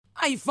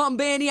I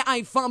Fambeni.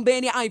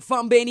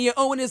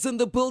 Owen is in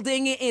the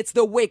building. It's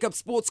the Wake Up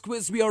Sports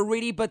Quiz. We are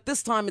ready, but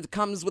this time it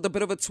comes with a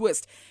bit of a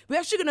twist. We're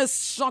actually going to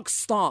shock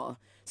Star.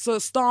 So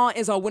Star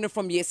is our winner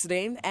from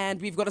yesterday,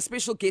 and we've got a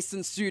special guest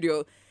in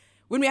studio.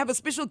 When we have a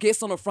special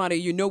guest on a Friday,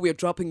 you know we're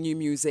dropping new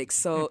music.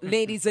 So,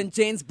 ladies and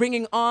gents,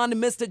 bringing on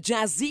Mr.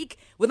 JazziQ,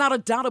 without a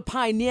doubt a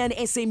pioneer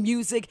in SA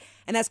music,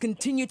 and has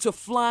continued to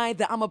fly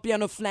the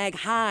Amapiano flag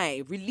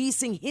high,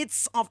 releasing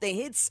hits after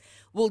hits.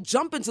 We'll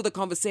jump into the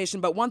conversation,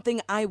 but one thing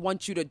I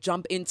want you to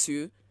jump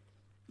into,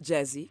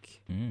 JazziQ,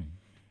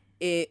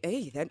 is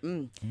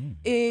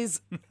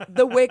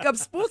the Wake Up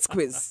Sports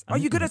Quiz. Are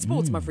you good at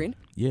sports, my friend?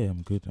 Yeah,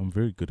 I'm good. I'm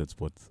very good at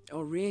sports.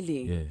 Oh,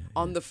 really? Yeah.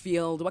 On the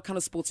field, what kind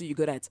of sports are you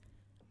good at?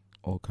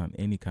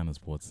 Any kind of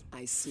sports.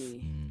 I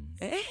see.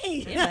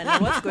 Hey, yeah,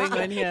 man, what's going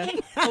on here?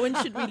 When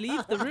should we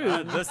leave the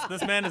room?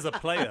 This man is a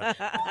player.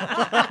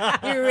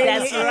 He really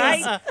That's is.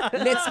 right.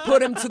 Let's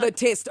put him to the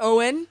test,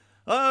 Owen.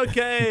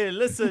 Okay,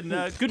 listen.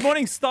 Good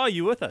morning, Star.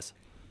 You with us?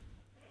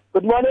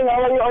 Good morning,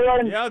 how are you,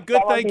 Owen? Yeah,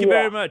 good. Thank you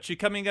very much. You're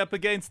coming up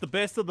against the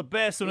best of the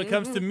best when it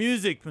comes to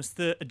music.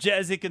 Mr.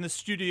 JazziQ in the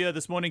studio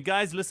this morning.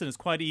 Guys, listen, it's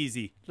quite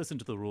easy. Listen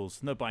to the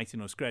rules. No biting,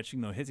 no scratching,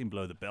 no hitting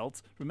below the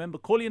belt. Remember,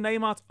 call your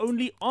name out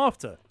only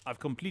after I've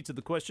completed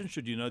the question,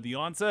 should you know the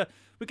answer.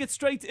 We get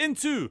straight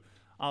into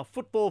our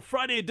Football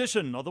Friday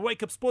edition of the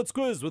Wake Up Sports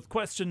Quiz with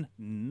question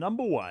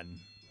number 1.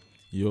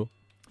 Yo.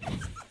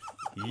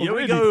 Here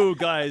we go,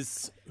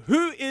 guys.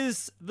 Who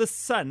is the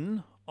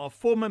son of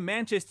former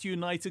Manchester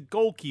United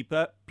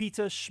goalkeeper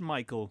Peter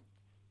Schmeichel?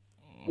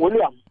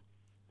 William.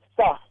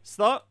 Sir.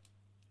 Start.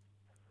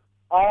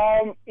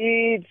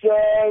 It's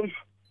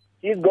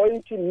he's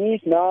going to Nice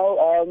now.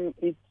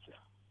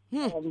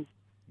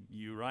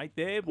 You right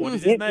there. What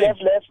is he's his name?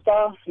 left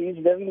Leicester. He's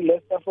leaving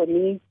Leicester for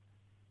Nice.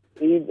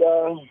 He's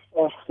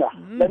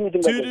let me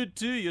think.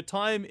 2-2. Your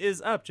time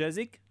is up,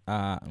 JazziQ.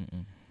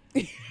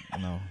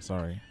 No,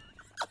 sorry.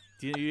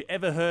 Do you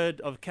ever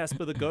heard of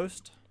Casper the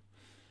Ghost?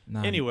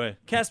 Nah. Anyway,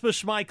 Casper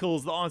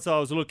Schmeichel's the answer I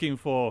was looking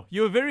for.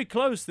 You were very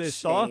close there,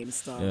 Star. Shame,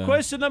 Star. Yeah.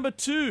 Question number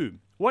 2.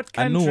 What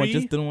I country? know, I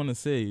just didn't want to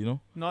say, No,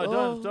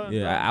 don't.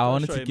 Yeah, I don't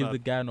wanted show to him give up. the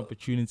guy an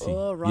opportunity.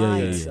 All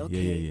right. Yeah.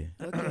 Okay.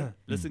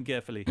 Listen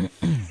carefully.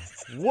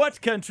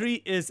 What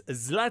country is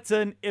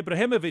Zlatan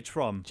Ibrahimovic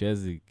from?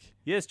 JazziQ.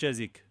 Yes,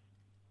 JazziQ.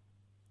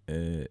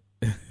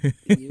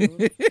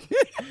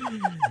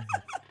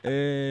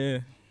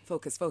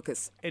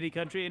 Focus. Any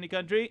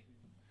country?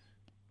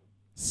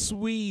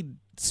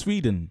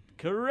 Sweden.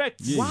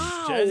 Correct. Yeah.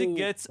 Wow. JazziQ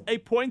gets a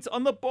point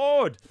on the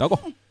board.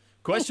 Dago.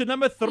 Question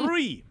number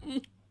 3.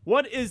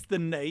 What is the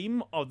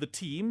name of the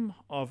team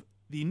of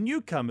the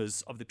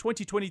newcomers of the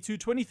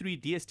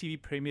 2022-23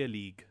 DStv Premier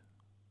League?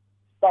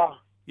 Star.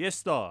 Yes,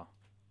 Star.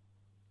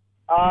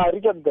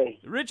 Richard Bay.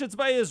 Richards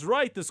Bay is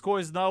right. The score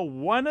is now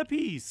 1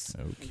 apiece.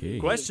 Okay.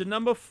 Question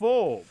number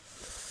 4.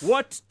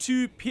 What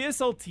 2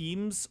 PSL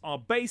teams are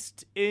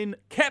based in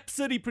Cap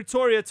City,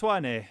 Pretoria,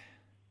 Tshwane?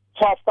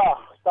 Star.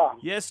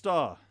 Yes,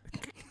 Star.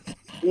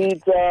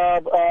 It's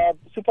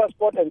Super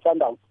Sport and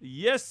Sundown.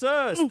 Yes,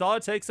 sir. Star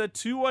takes a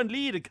 2-1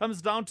 lead. It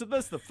comes down to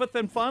this, the 5th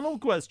and final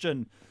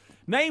question.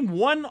 Name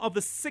one of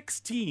the 6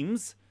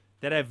 teams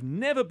that have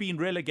never been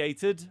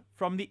relegated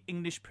from the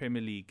English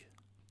Premier League.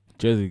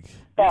 JazziQ.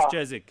 Yes,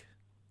 JazziQ.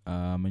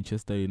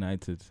 Manchester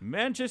United.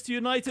 Manchester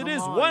United Come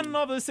is on. one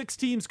of the 6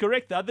 teams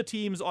correct. The other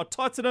teams are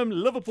Tottenham,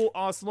 Liverpool,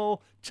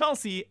 Arsenal,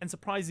 Chelsea, and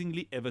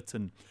surprisingly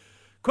Everton.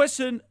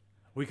 Question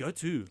we go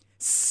to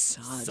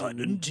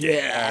sudden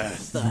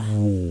death.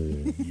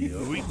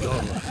 Here we go.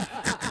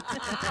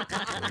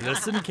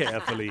 Listen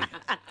carefully.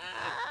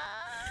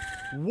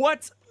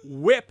 What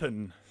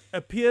weapon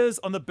appears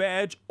on the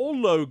badge or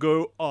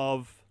logo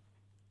of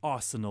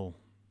Arsenal?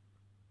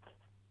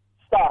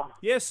 Star.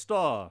 Yes,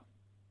 Star.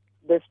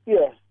 The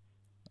Spear.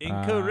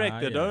 Incorrect.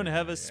 They yeah, don't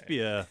have a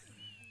spear.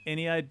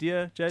 Any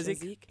idea,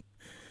 JazziQ?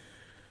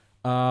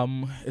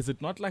 JazziQ? Is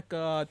it not like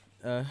a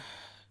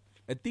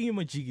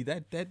thingamajiggy?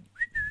 That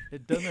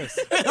It done this.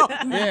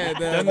 yeah,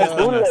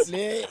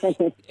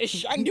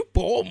 Shiny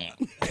bomb.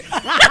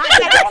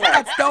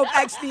 That's dope,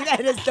 actually.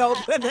 That is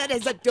dope. That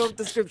is a dope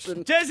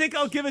description. JazziQ,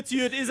 I'll give it to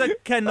you. It is a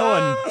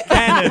cannon.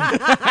 Cannon.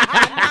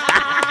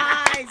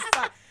 Nice.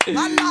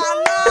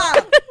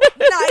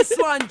 Nice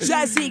one,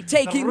 JazziQ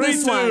taking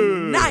this 3-2.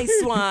 one.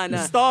 Nice one.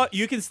 Star,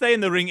 you can stay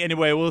in the ring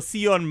anyway. We'll see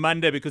you on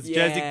Monday because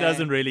Yeah. JazziQ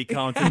doesn't really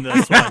count in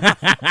this one.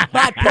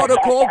 By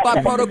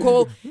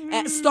protocol.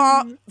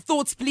 Star,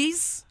 thoughts,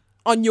 please,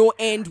 on your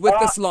end with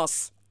this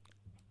loss.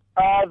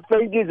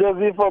 Thank you,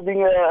 Josie, for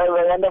being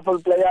a wonderful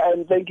player,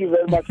 and thank you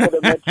very much for the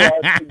match.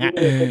 Giving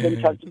me a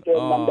second chance to play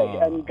on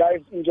Monday. And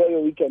guys, enjoy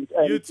your weekend.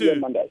 And You see you too. on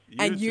Monday.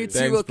 And you too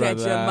Thanks, will catch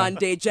you brother.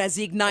 Monday.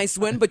 JazziQ, nice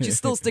win, but you're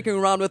still sticking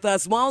around with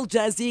us while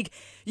JazziQ,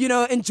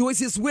 enjoys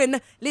his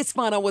win. Let's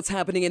find out what's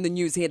happening in the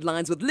news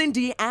headlines with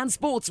Lindy and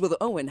sports with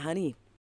Owen Hannie.